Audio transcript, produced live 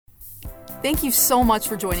Thank you so much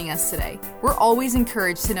for joining us today. We're always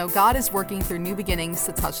encouraged to know God is working through New Beginnings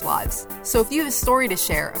to touch lives. So if you have a story to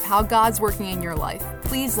share of how God's working in your life,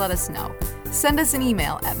 please let us know. Send us an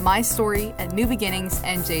email at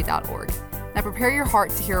mystory@newbeginningsnj.org. Now prepare your heart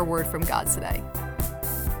to hear a word from God today.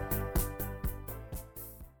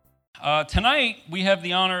 Tonight, we have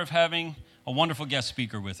the honor of having a wonderful guest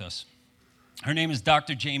speaker with us. Her name is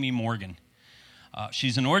Dr. Jamie Morgan.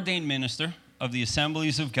 She's an ordained minister of the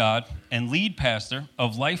Assemblies of God and lead pastor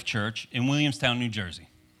of Life Church in Williamstown, New Jersey.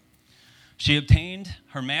 She obtained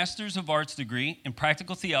her Master's of Arts degree in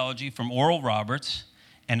Practical Theology from Oral Roberts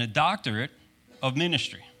and a doctorate of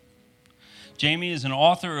ministry. Jamie is an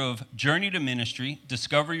author of Journey to Ministry,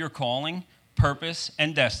 Discover Your Calling, Purpose,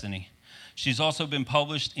 and Destiny. She's also been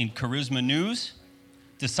published in Charisma News,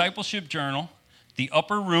 Discipleship Journal, The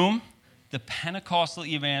Upper Room, the Pentecostal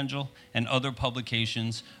Evangel, and other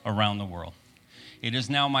publications around the world. It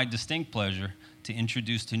is now my distinct pleasure to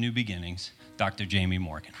introduce to New Beginnings, Dr. Jamie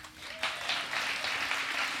Morgan.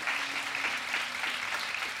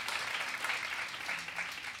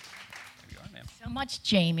 There you are, ma'am. So much,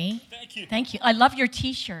 Jamie. Thank you. Thank you. I love your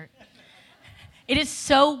t-shirt. It is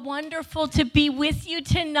so wonderful to be with you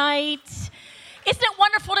tonight. Isn't it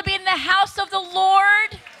wonderful to be in the house of the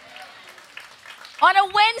Lord on a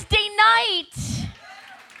Wednesday night?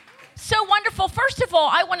 So wonderful. First of all,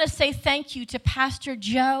 I want to say thank you to Pastor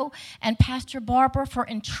Joe and Pastor Barbara for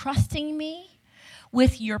entrusting me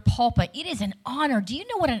with your pulpit. It is an honor. Do you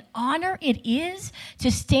know what an honor it is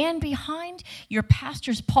to stand behind your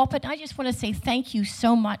pastor's pulpit? I just want to say thank you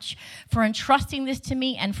so much for entrusting this to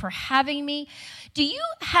me and for having me. Do you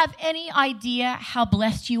have any idea how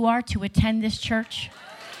blessed you are to attend this church?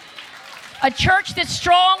 A church that's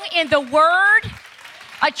strong in the Word,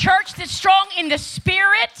 a church that's strong in the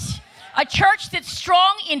Spirit, a church that's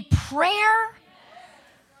strong in prayer.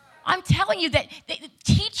 I'm telling you that they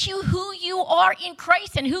teach you who you are in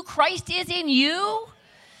Christ and who Christ is in you.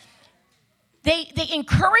 They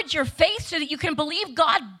encourage your faith so that you can believe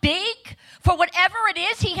God big for whatever it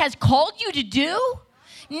is He has called you to do.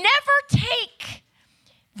 Never take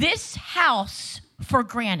this house for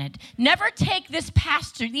granted. Never take these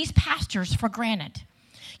pastors for granted.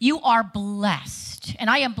 You are blessed, and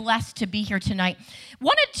I am blessed to be here tonight.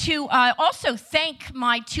 Wanted to also thank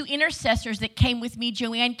my two intercessors that came with me,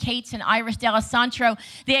 Joanne Cates and Iris D'Alessandro.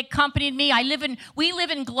 They accompanied me. We live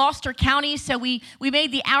in Gloucester County, so we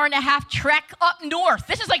made the hour-and-a-half trek up north.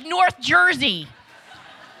 This is like North Jersey.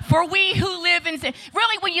 For we who live in,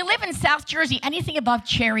 really, when you live in South Jersey, anything above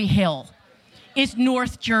Cherry Hill is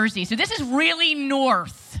North Jersey. So this is really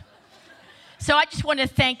north. So I just want to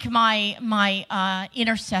thank my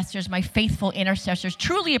intercessors, my faithful intercessors.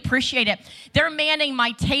 Truly appreciate it. They're manning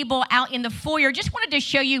my table out in the foyer. Just wanted to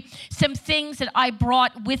show you some things that I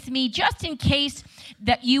brought with me just in case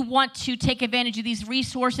that you want to take advantage of these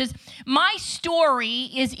resources. My story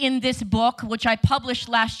is in this book, which I published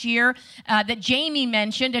last year, that Jamie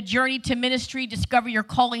mentioned, A Journey to Ministry, Discover Your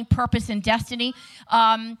Calling, Purpose, and Destiny.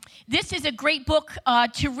 This is a great book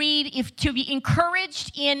to read, to be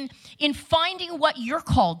encouraged in finding what you're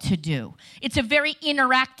called to do. It's a very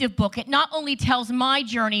interactive book. It not only tells my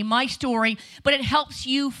journey, my story, but it helps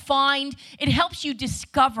you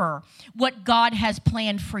discover what God has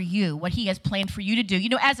planned for you, what He has planned for you to do. You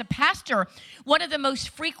know, as a pastor, one of the most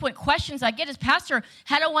frequent questions I get is, Pastor,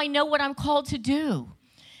 how do I know what I'm called to do?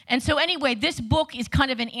 And so anyway, this book is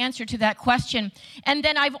kind of an answer to that question. And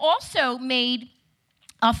then I've also made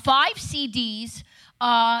 5 CDs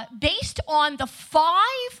based on the 5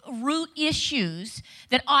 root issues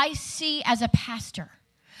that I see as a pastor.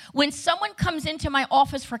 When someone comes into my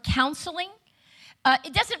office for counseling,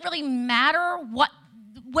 it doesn't really matter what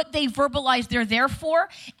they verbalize they're there for.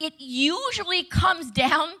 It usually comes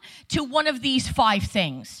down to one of these 5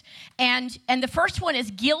 things. And the first one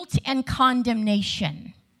is guilt and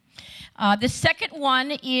condemnation. The second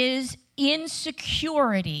one is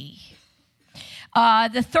insecurity.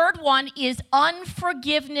 The third one is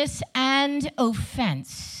unforgiveness and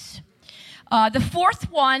offense. The fourth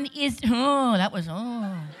one is, hold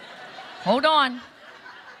on.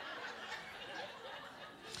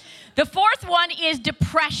 The fourth one is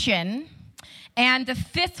depression. And the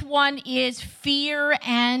fifth one is fear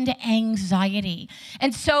and anxiety.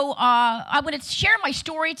 And so I want to share my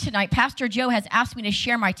story tonight. Pastor Joe has asked me to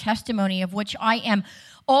share my testimony, of which I am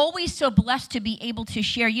Always so blessed to be able to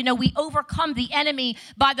share. You know, we overcome the enemy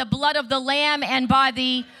by the blood of the Lamb and by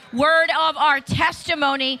the word of our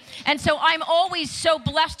testimony. And so I'm always so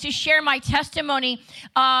blessed to share my testimony.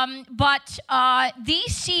 But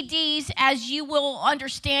these CDs, as you will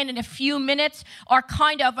understand in a few minutes, are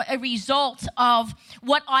kind of a result of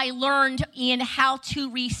what I learned in how to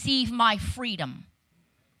receive my freedom.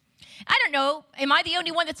 I don't know, am I the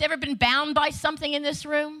only one that's ever been bound by something in this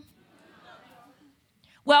room?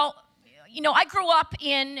 Well, you know, I grew up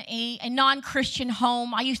in a non-Christian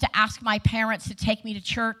home. I used to ask my parents to take me to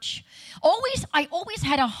church. I always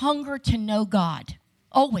had a hunger to know God,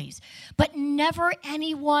 always, but never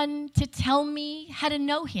anyone to tell me how to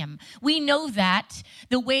know him. We know that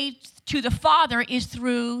the way to the Father is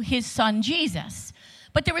through his son, Jesus.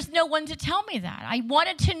 But there was no one to tell me that. I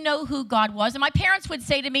wanted to know who God was. And my parents would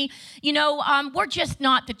say to me, you know, we're just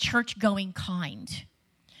not the church-going kind.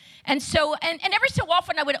 And so, and every so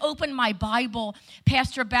often I would open my Bible,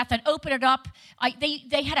 Pastor Beth, I'd open it up.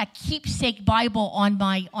 They had a keepsake Bible on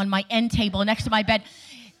my end table next to my bed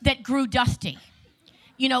that grew dusty.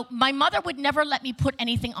 You know, my mother would never let me put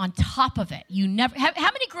anything on top of it.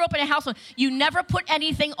 How many grew up in a household? You never put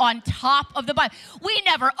anything on top of the Bible. We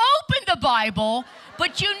never opened the Bible,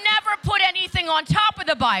 but you never put anything on top of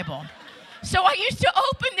the Bible. So I used to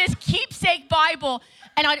open this keepsake Bible,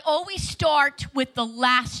 and I'd always start with the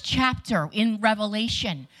last chapter in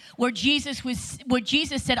Revelation, where Jesus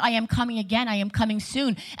said, I am coming again, I am coming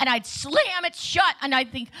soon. And I'd slam it shut, and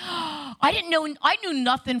I'd think, I knew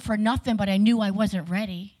nothing for nothing, but I knew I wasn't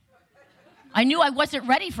ready. I knew I wasn't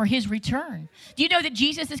ready for his return. Do you know that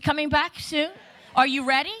Jesus is coming back soon? Are you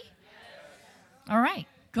ready? All right,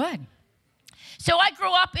 good. So I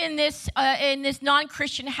grew up in this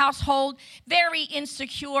non-Christian household, very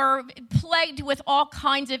insecure, plagued with all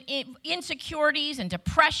kinds of insecurities and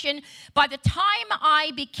depression. By the time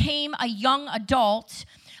I became a young adult,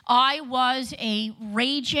 I was a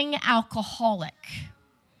raging alcoholic.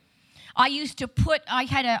 We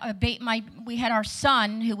had our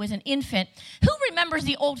son who was an infant. Who remembers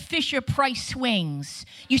the old Fisher-Price swings?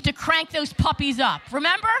 Used to crank those puppies up,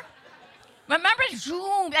 remember? Remember,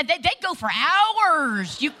 they'd go for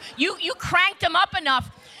hours. You cranked them up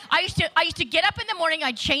enough. I used to get up in the morning.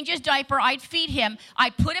 I'd change his diaper. I'd feed him.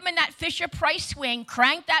 I'd put him in that Fisher-Price swing,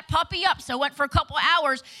 crank that puppy up. So it went for a couple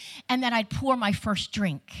hours, and then I'd pour my first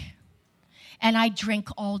drink, and I'd drink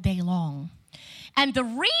all day long. And the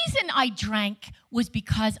reason I drank was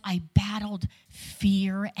because I battled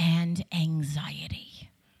fear and anxiety.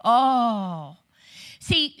 Oh.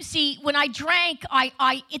 See, when I drank,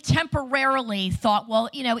 I temporarily thought, well,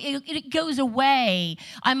 you know, it goes away.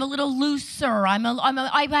 I'm a little looser.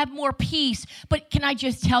 I have more peace. But can I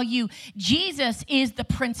just tell you, Jesus is the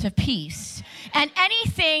Prince of Peace. And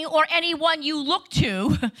anything or anyone you look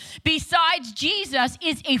to besides Jesus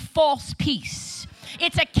is a false peace.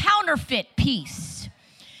 It's a counterfeit peace.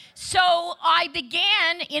 So I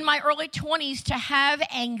began in my early 20s to have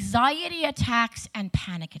anxiety attacks and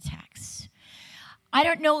panic attacks. I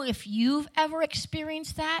don't know if you've ever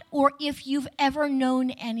experienced that or if you've ever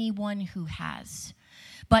known anyone who has,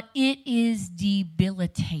 but it is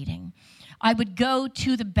debilitating. I would go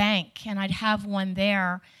to the bank and I'd have one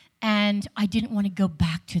there, and I didn't want to go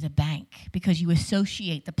back to the bank because you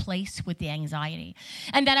associate the place with the anxiety.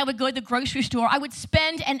 And then I would go to the grocery store. I would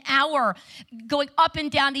spend an hour going up and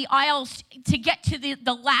down the aisles to get to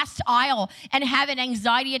the last aisle and have an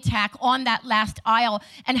anxiety attack on that last aisle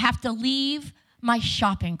and have to leave my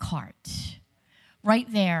shopping cart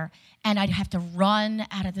right there, and I'd have to run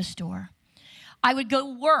out of the store. I would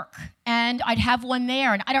go work, and I'd have one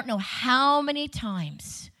there, and I don't know how many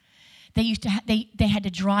times they had to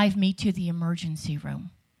drive me to the emergency room.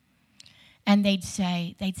 And they'd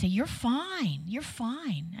say, you're fine,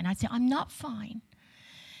 and I'd say, I'm not fine.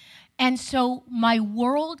 And so my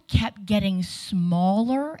world kept getting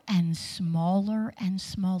smaller and smaller and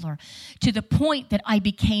smaller to the point that I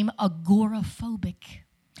became agoraphobic.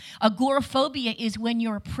 Agoraphobia is when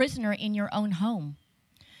you're a prisoner in your own home.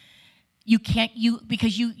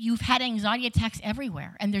 Because you've had anxiety attacks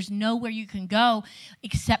everywhere, and there's nowhere you can go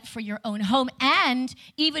except for your own home. And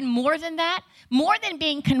even more than that, more than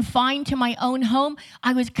being confined to my own home,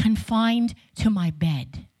 I was confined to my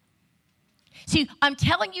bed. See, I'm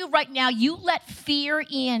telling you right now, you let fear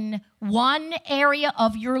in one area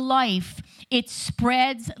of your life, it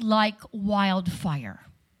spreads like wildfire.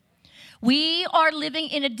 We are living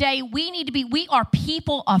in a day, we are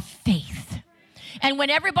people of faith. And when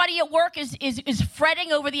everybody at work is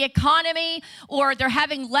fretting over the economy, or they're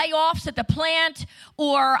having layoffs at the plant,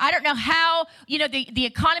 or I don't know how, the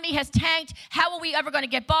economy has tanked, how are we ever going to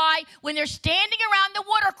get by? When they're standing around the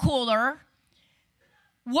water cooler,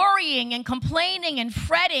 worrying and complaining and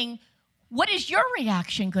fretting, what is your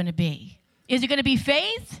reaction going to be? Is it going to be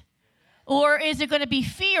faith? Or is it going to be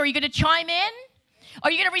fear? Are you going to chime in?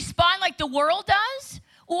 Are you going to respond like the world does?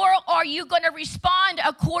 Or are you going to respond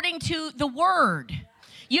according to the word?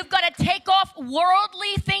 You've got to take off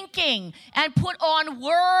worldly thinking and put on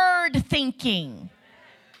word thinking.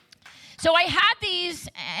 So I had these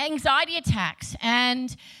anxiety attacks,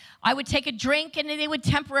 and I would take a drink and they would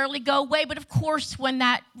temporarily go away. But of course, when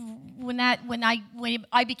I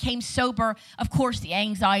became sober, of course the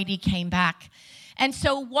anxiety came back. And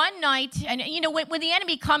so one night, and when the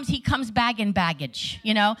enemy comes, he comes bag and baggage,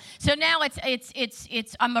 So now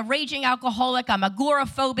it's I'm a raging alcoholic, I'm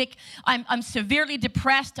agoraphobic, I'm severely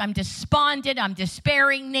depressed, I'm despondent, I'm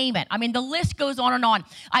despairing, name it. I mean, the list goes on and on.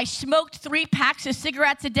 I smoked 3 packs of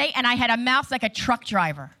cigarettes a day, and I had a mouth like a truck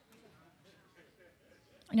driver.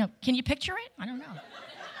 Can you picture it? I don't know.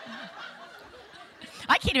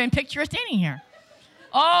 I can't even picture us standing here.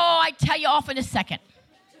 Oh, I tell you off in a second.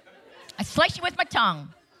 I slice you with my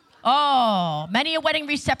tongue. Oh, many a wedding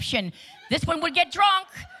reception. This one would get drunk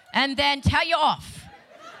and then tell you off.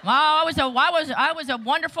 Well, I was a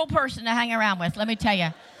wonderful person to hang around with, let me tell you.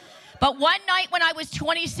 But one night when I was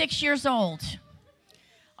 26 years old,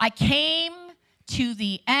 I came to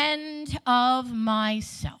the end of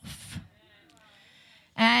myself.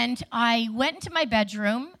 And I went into my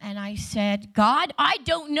bedroom and I said, God, I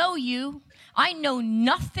don't know you. I know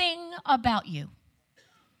nothing about you.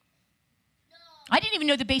 I didn't even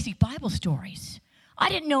know the basic Bible stories. I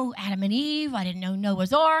didn't know Adam and Eve. I didn't know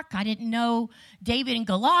Noah's Ark. I didn't know David and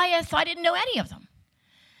Goliath. I didn't know any of them.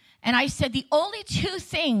 And I said, the only 2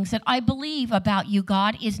 things that I believe about you,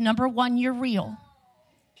 God, is number 1, you're real.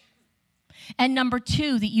 And number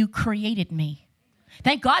 2, that you created me.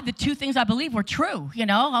 Thank God the 2 things I believe were true,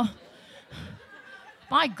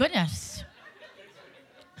 My goodness.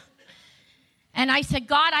 And I said,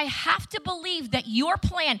 God, I have to believe that your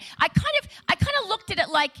plan, I kind of looked at it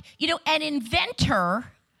like, an inventor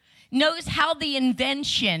knows how the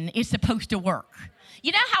invention is supposed to work.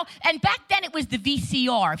 You know how, and back then it was the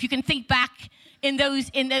VCR. If you can think back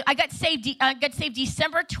I got saved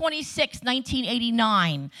December 26,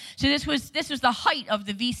 1989. So this was the height of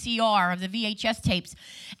the VCR, of the VHS tapes.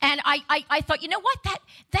 And I thought, you know what,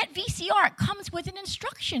 that VCR, it comes with an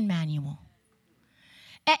instruction manual.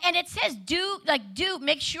 And it says,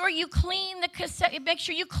 make sure you clean the cassette, make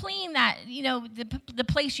sure you clean that, the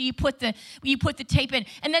place where you put the tape in.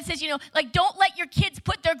 And that says, don't let your kids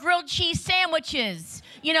put their grilled cheese sandwiches,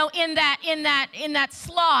 in that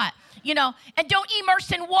slot, and don't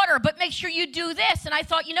immerse in water, but make sure you do this. And I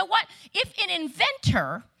thought, you know what? If an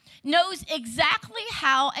inventor knows exactly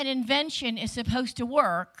how an invention is supposed to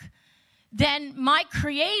work, then my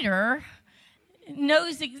creator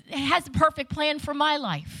has a perfect plan for my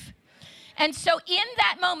life. And so in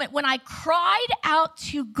that moment, when I cried out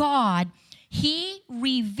to God, he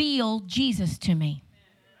revealed Jesus to me.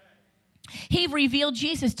 He revealed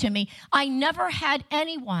Jesus to me. I never had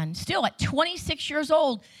anyone, still at 26 years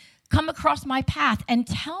old, come across my path and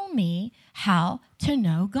tell me how to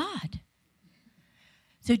know God.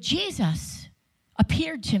 So Jesus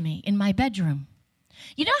appeared to me in my bedroom.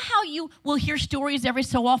 You know how you will hear stories every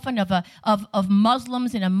so often of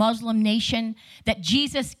Muslims in a Muslim nation that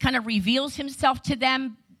Jesus kind of reveals himself to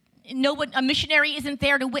them? A missionary isn't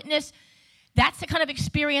there to witness. That's the kind of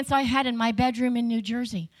experience I had in my bedroom in New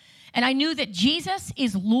Jersey. And I knew that Jesus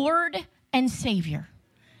is Lord and Savior,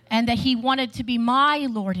 and that he wanted to be my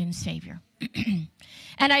Lord and Savior.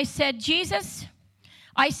 And I said, Jesus,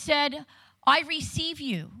 I receive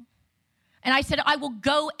you. And I said, I will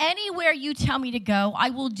go anywhere you tell me to go. I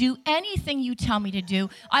will do anything you tell me to do.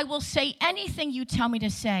 I will say anything you tell me to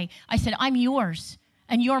say. I said, I'm yours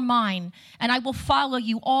and you're mine, and I will follow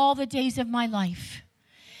you all the days of my life.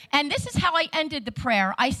 And this is how I ended the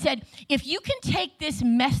prayer. I said, if you can take this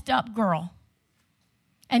messed up girl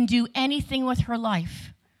and do anything with her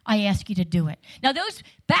life, I ask you to do it. Now,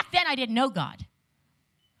 back then I didn't know God.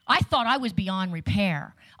 I thought I was beyond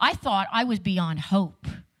repair. I thought I was beyond hope.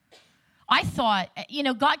 I thought,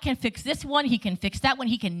 God can fix this one, he can fix that one,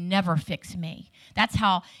 he can never fix me. That's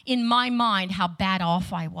how, in my mind, how bad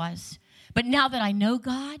off I was. But now that I know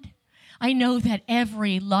God, I know that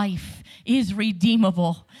every life is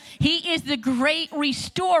redeemable. He is the great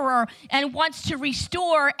restorer and wants to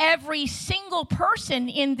restore every single person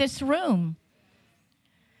in this room.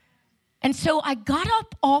 And so I got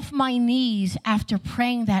up off my knees after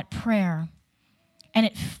praying that prayer, and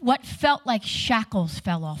what felt like shackles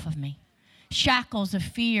fell off of me. Shackles of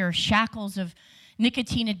fear, shackles of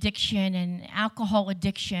nicotine addiction and alcohol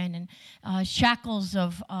addiction, and shackles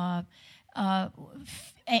of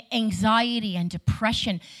anxiety and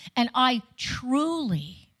depression. And I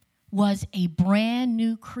truly was a brand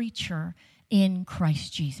new creature in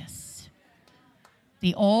Christ Jesus.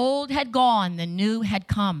 The old had gone, the new had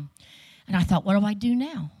come. And I thought, what do I do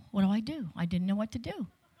now? What do I do? I didn't know what to do.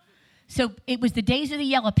 So it was the days of the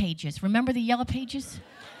Yellow Pages. Remember the Yellow Pages?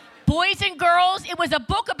 Boys and girls, it was a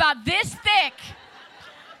book about this thick.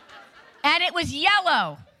 And it was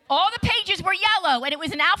yellow. All the pages were yellow, and it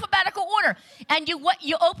was in alphabetical order. And you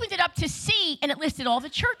opened it up to see, and it listed all the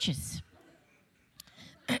churches.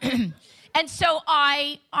 And so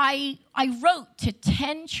I wrote to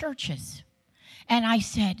 10 churches, and I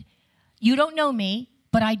said, you don't know me,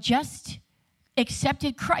 but I just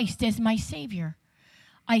accepted Christ as my Savior.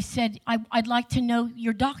 I said, I'd like to know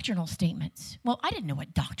your doctrinal statements. Well, I didn't know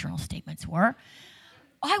what doctrinal statements were.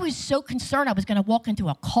 I was so concerned I was going to walk into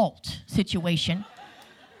a cult situation.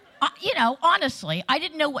 Honestly, I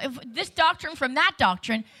didn't know if this doctrine from that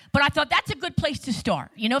doctrine, but I thought that's a good place to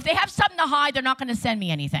start. If they have something to hide, they're not going to send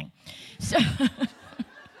me anything. So,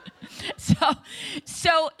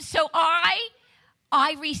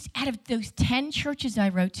 out of those 10 churches I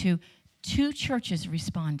wrote to, 2 churches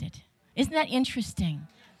responded. Isn't that interesting?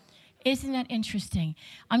 Isn't that interesting?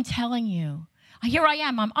 I'm telling you, here I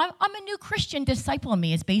am. I'm a new Christian. Disciple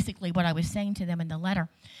me is basically what I was saying to them in the letter.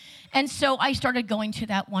 And so I started going to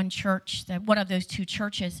that one church, one of those 2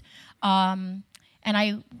 churches, and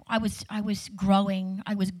I was growing.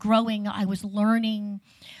 I was learning,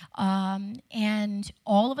 and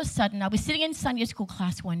all of a sudden, I was sitting in Sunday school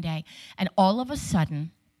class one day, and all of a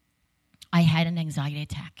sudden, I had an anxiety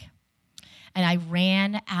attack. And I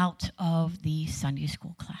ran out of the Sunday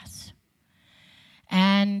school class.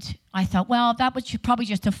 And I thought, well, that was probably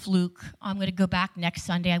just a fluke. I'm going to go back next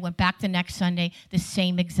Sunday. I went back the next Sunday. The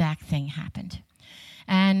same exact thing happened.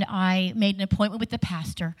 And I made an appointment with the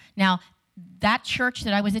pastor. Now, that church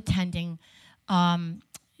that I was attending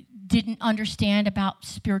didn't understand about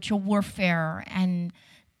spiritual warfare and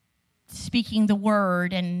speaking the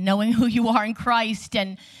word and knowing who you are in Christ.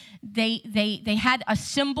 And they had a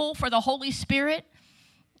symbol for the Holy Spirit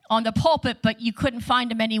on the pulpit, but you couldn't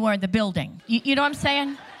find them anywhere in the building. You know what I'm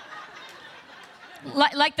saying?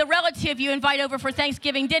 Like the relative you invite over for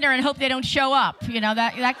Thanksgiving dinner and hope they don't show up.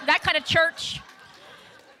 That kind of church.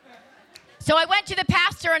 So I went to the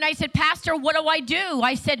pastor and I said, Pastor, what do I do?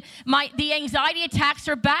 I said, the anxiety attacks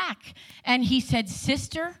are back. And he said,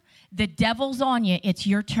 Sister, the devil's on you. It's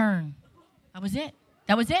your turn. That was it.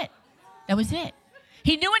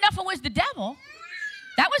 He knew enough it was the devil.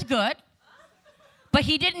 That was good. But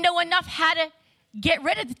he didn't know enough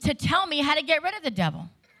to tell me how to get rid of the devil.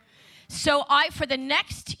 So for the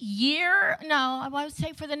next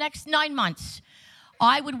 9 months,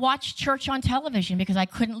 I would watch church on television because I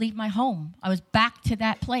couldn't leave my home. I was back to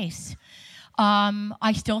that place.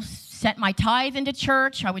 I still sent my tithe into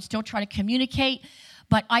church. I would still try to communicate,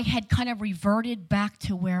 but I had kind of reverted back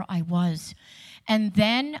to where I was. And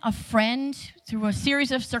then a friend, through a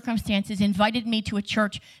series of circumstances, invited me to a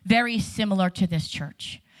church very similar to this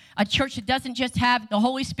church. A church that doesn't just have the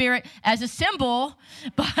Holy Spirit as a symbol,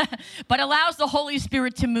 but allows the Holy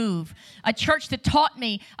Spirit to move. A church that taught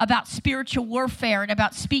me about spiritual warfare and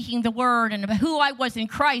about speaking the word and about who I was in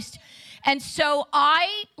Christ. And so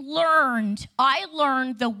I learned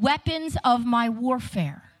the weapons of my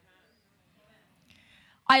warfare.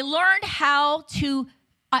 I learned how to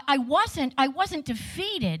I wasn't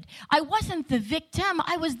defeated. I wasn't the victim.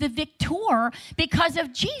 I was the victor because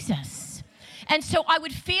of Jesus. And so I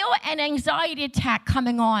would feel an anxiety attack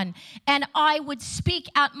coming on, and I would speak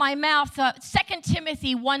out my mouth, 2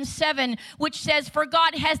 Timothy 1:7, which says, For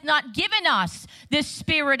God has not given us this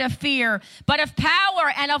spirit of fear, but of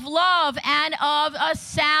power and of love and of a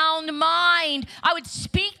sound mind. I would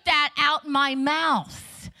speak that out my mouth.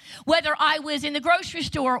 Whether I was in the grocery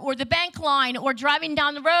store or the bank line or driving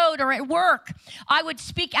down the road or at work, I would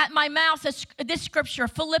speak at my mouth this scripture,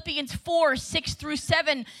 Philippians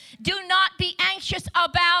 4:6-7. Do not be anxious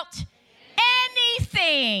about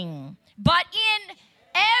anything, but in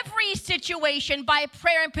every situation, by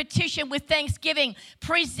prayer and petition with thanksgiving,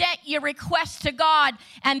 present your requests to God,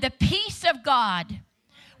 and the peace of God,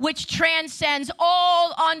 which transcends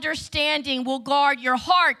all understanding, will guard your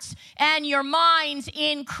hearts and your minds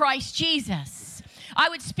in Christ Jesus. I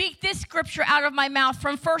would speak this scripture out of my mouth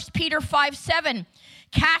from 1 Peter 5:7,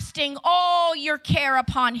 casting all your care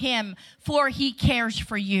upon him, for he cares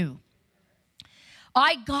for you.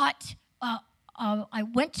 I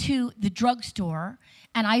went to the drugstore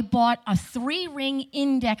and I bought a 3-ring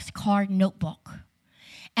index card notebook.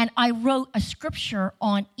 And I wrote a scripture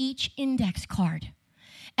on each index card.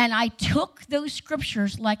 And I took those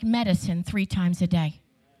scriptures like medicine 3 times a day.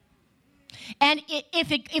 And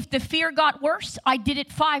if the fear got worse, I did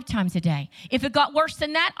it 5 times a day. If it got worse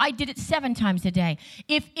than that, I did it 7 times a day.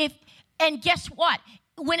 And guess what?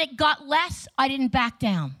 When it got less, I didn't back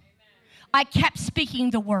down. I kept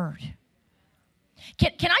speaking the word.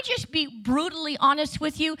 Can I just be brutally honest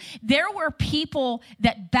with you? There were people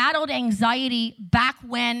that battled anxiety back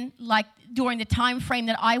when, like during the time frame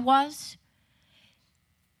that I was,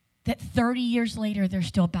 that 30 years later, they're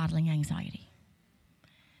still battling anxiety.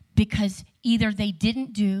 Because either they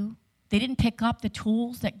didn't pick up the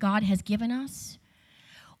tools that God has given us,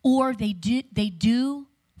 or they do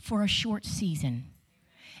for a short season,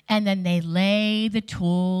 and then they lay the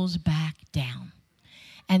tools back down,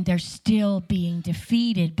 and they're still being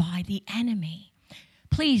defeated by the enemy.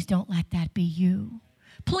 Please don't let that be you.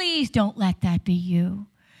 Please don't let that be you.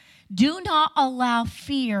 Do not allow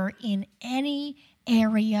fear in any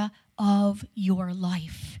area of your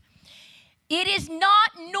life. It is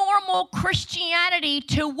not normal Christianity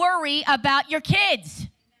to worry about your kids.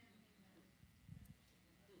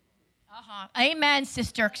 Amen,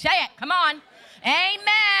 sister. Say it. Come on.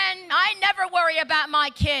 Amen. I never worry about my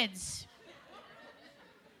kids.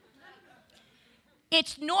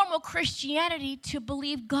 It's normal Christianity to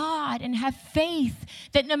believe God and have faith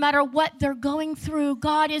that no matter what they're going through,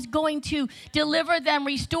 God is going to deliver them,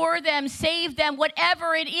 restore them, save them,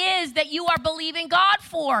 whatever it is that you are believing God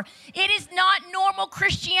for. It is not normal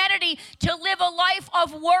Christianity to live a life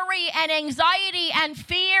of worry and anxiety and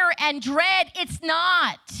fear and dread. It's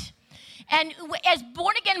not. And as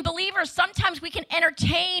born-again believers, sometimes we can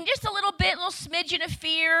entertain just a little bit, a little smidgen of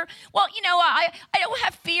fear. Well, I don't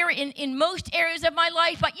have fear in most areas of my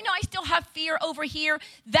life, but, I still have fear over here.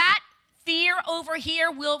 That fear over here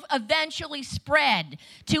will eventually spread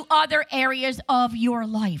to other areas of your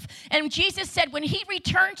life. And Jesus said when he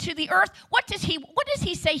returned to the earth, what does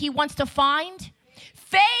he say he wants to find?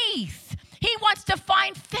 Faith. He wants to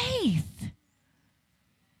find faith.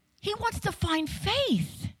 He wants to find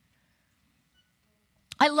faith.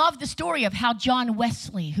 I love the story of how John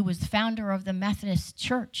Wesley, who was the founder of the Methodist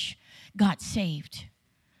Church, got saved.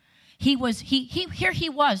 He was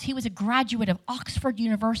a graduate of Oxford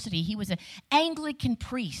University. He was an Anglican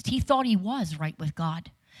priest. He thought he was right with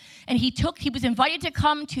God. And he was invited to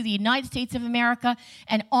come to the United States of America,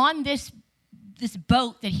 and on this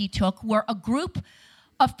boat that he took were a group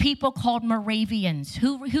of people called Moravians.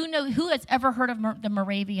 Who has ever heard of the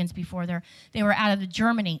Moravians before? They were out of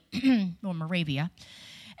Germany, or Moravia.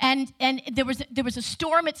 And there was a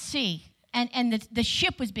storm at sea, and the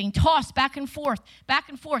ship was being tossed back and forth,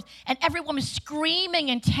 and everyone was screaming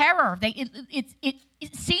in terror.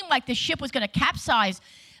 It seemed like the ship was going to capsize.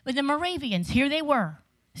 But the Moravians, here they were,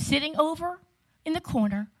 sitting over in the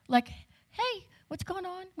corner, like, hey, what's going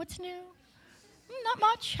on? What's new? Not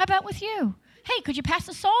much. How about with you? Hey, could you pass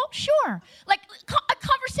the salt? Sure. Like a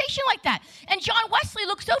conversation like that. And John Wesley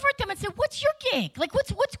looks over at them and said, what's your gig? Like,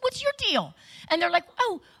 what's your deal? And they're like,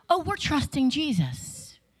 oh, we're trusting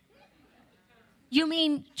Jesus. You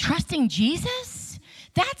mean trusting Jesus?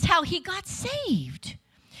 That's how he got saved.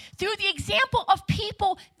 Through the example of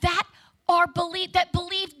people that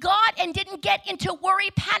believed God and didn't get into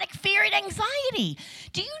worry, panic, fear, and anxiety.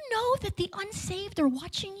 Do you know that the unsaved are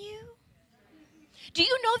watching you? Do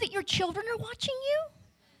you know that your children are watching you?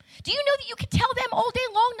 Do you know that you can tell them all day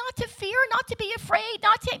long not to fear, not to be afraid,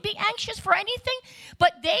 not to be anxious for anything,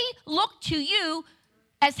 but they look to you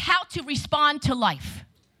as how to respond to life?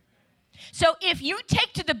 So if you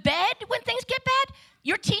take to the bed when things get bad,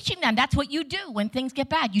 you're teaching them that's what you do when things get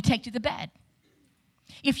bad. You take to the bed.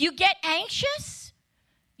 If you get anxious,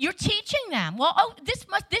 you're teaching them,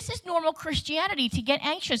 this is normal Christianity, to get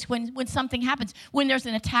anxious when something happens, when there's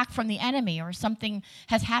an attack from the enemy or something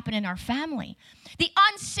has happened in our family. The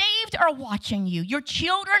unsaved are watching you. Your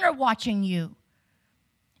children are watching you.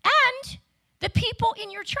 And the people in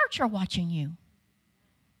your church are watching you.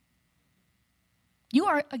 You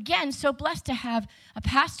are, again, so blessed to have a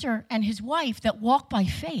pastor and his wife that walk by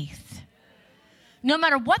faith. No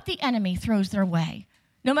matter what the enemy throws their way,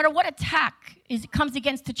 no matter what attack comes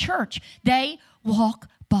against the church, they walk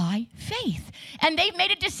by faith. And they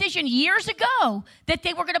made a decision years ago that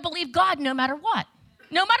they were going to believe God no matter what.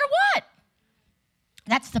 No matter what.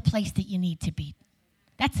 That's the place that you need to be.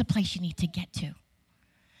 That's the place you need to get to.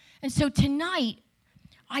 And so tonight,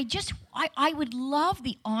 I would love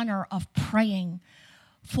the honor of praying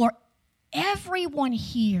for everyone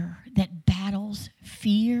here that battles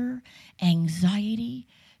fear, anxiety,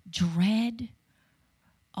 dread,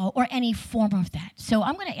 or any form of that. So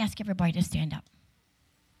I'm going to ask everybody to stand up.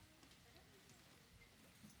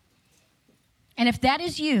 And if that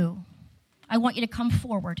is you, I want you to come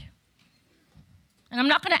forward. And I'm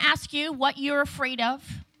not going to ask you what you're afraid of.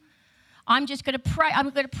 I'm just going to pray. I'm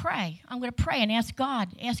going to pray and ask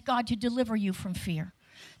God to deliver you from fear.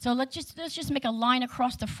 So let's just make a line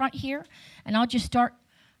across the front here, and I'll start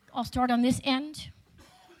on this end.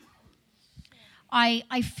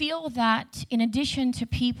 I feel that in addition to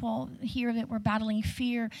people here that were battling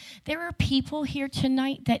fear, there are people here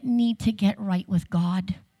tonight that need to get right with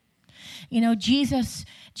God. You know, Jesus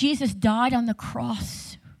died on the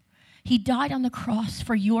cross. He died on the cross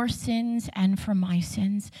for your sins and for my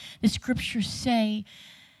sins. The scriptures say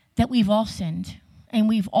that we've all sinned and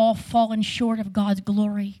we've all fallen short of God's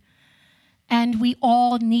glory. And we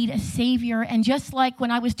all need a Savior. And just like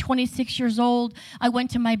when I was 26 years old, I went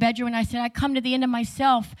to my bedroom and I said, I come to the end of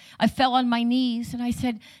myself. I fell on my knees and I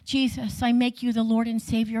said, Jesus, I make you the Lord and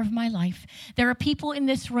Savior of my life. There are people in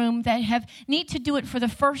this room that need to do it for the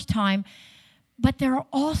first time. But there are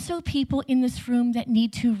also people in this room that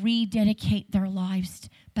need to rededicate their lives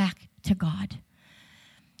back to God.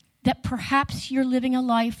 That perhaps you're living a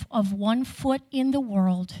life of 1 foot in the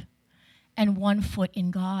world and 1 foot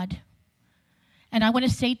in God. And I want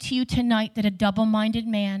to say to you tonight that a double-minded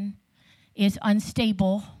man is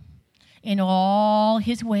unstable in all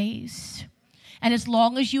his ways. And as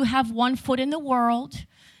long as you have 1 foot in the world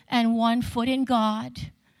and 1 foot in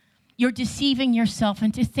God, you're deceiving yourself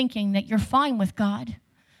into thinking that you're fine with God.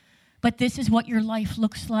 But this is what your life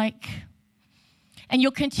looks like. And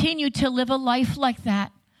you'll continue to live a life like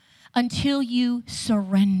that until you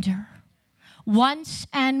surrender. Once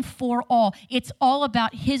and for all. It's all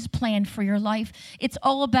about his plan for your life. It's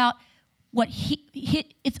all about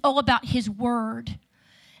it's all about his word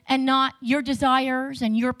and not your desires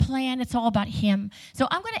and your plan. It's all about him. So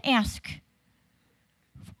I'm going to ask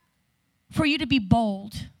for you to be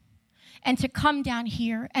bold and to come down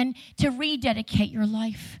here and to rededicate your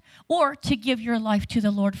life or to give your life to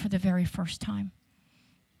the Lord for the very first time.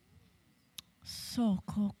 So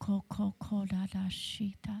ko da da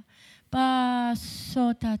shita. Ba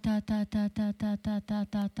so da da da da da da da da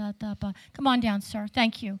da da da ba. Come on down, sir.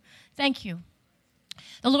 Thank you. Thank you.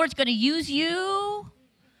 The Lord's going to use you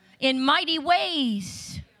in mighty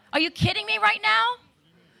ways. Are you kidding me right now?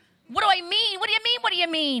 What do I mean? What do you mean? What do you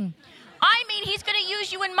mean? I mean, he's going to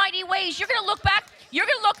use you in mighty ways. You're going to look back. You're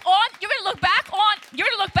going to look back on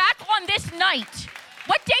this night.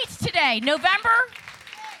 What date's today? November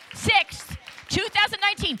 6th.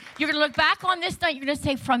 2019, you're going to look back on this night. You're going to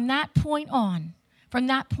say, from that point on,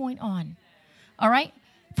 all right?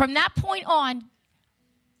 From that point on,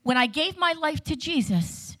 when I gave my life to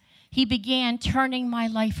Jesus, he began turning my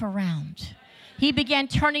life around. Come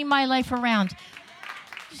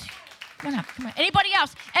on up. Anybody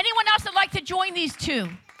else? Anyone else that'd like to join these two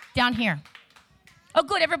down here? Oh,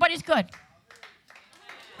 good. Everybody's good.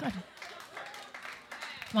 Good.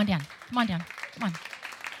 Come on down. Come on.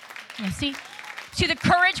 Yeah, see the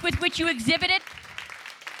courage with which you exhibited?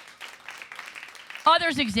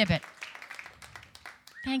 Others exhibit.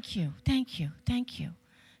 Thank you.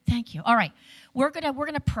 All right. We're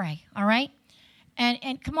gonna pray, all right?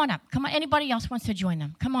 And come on up. Come on. Anybody else wants to join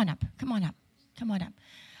them? Come on up.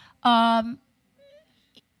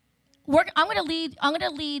 I'm going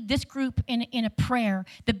to lead this group in a prayer,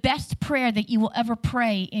 the best prayer that you will ever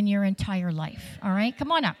pray in your entire life. All right,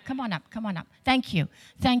 come on up. Thank you.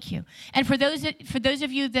 And for those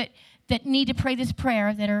of you that need to pray this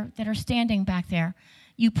prayer, that are standing back there,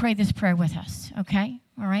 you pray this prayer with us. Okay,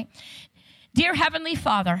 all right. Dear Heavenly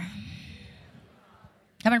Father,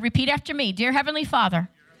 come and repeat after me. Dear Heavenly Father,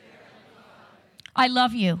 I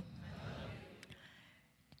love you.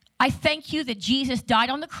 I thank you that Jesus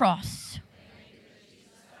died on the cross.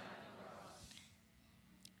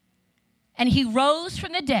 And he rose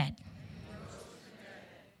from the dead.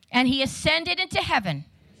 And he ascended into heaven.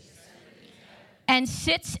 And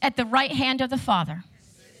sits at the right hand of the Father.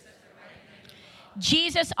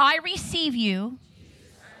 Jesus, I receive you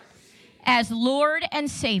as Lord and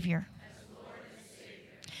Savior.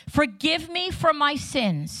 Forgive me for my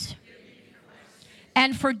sins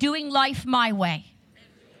and for doing life my way.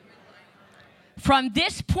 From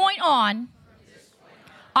this point on,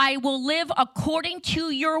 I will live according to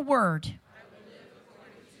your word.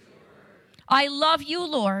 I love you,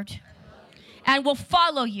 Lord, and will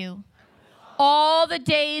follow you all the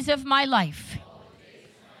days of my life.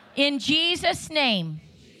 In Jesus' name,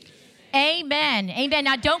 Amen. Amen.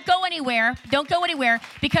 Now don't go anywhere. Don't go anywhere,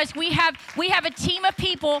 because we have a team of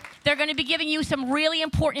people that are going to be giving you some really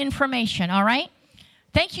important information, all right?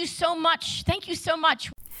 Thank you so much. Thank you so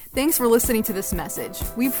much. Thanks for listening to this message.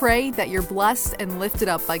 We pray that you're blessed and lifted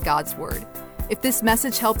up by God's word. If this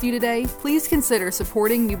message helped you today, please consider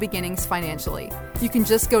supporting New Beginnings financially. You can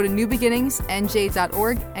just go to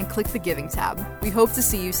newbeginningsnj.org and click the Giving tab. We hope to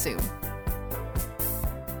see you soon.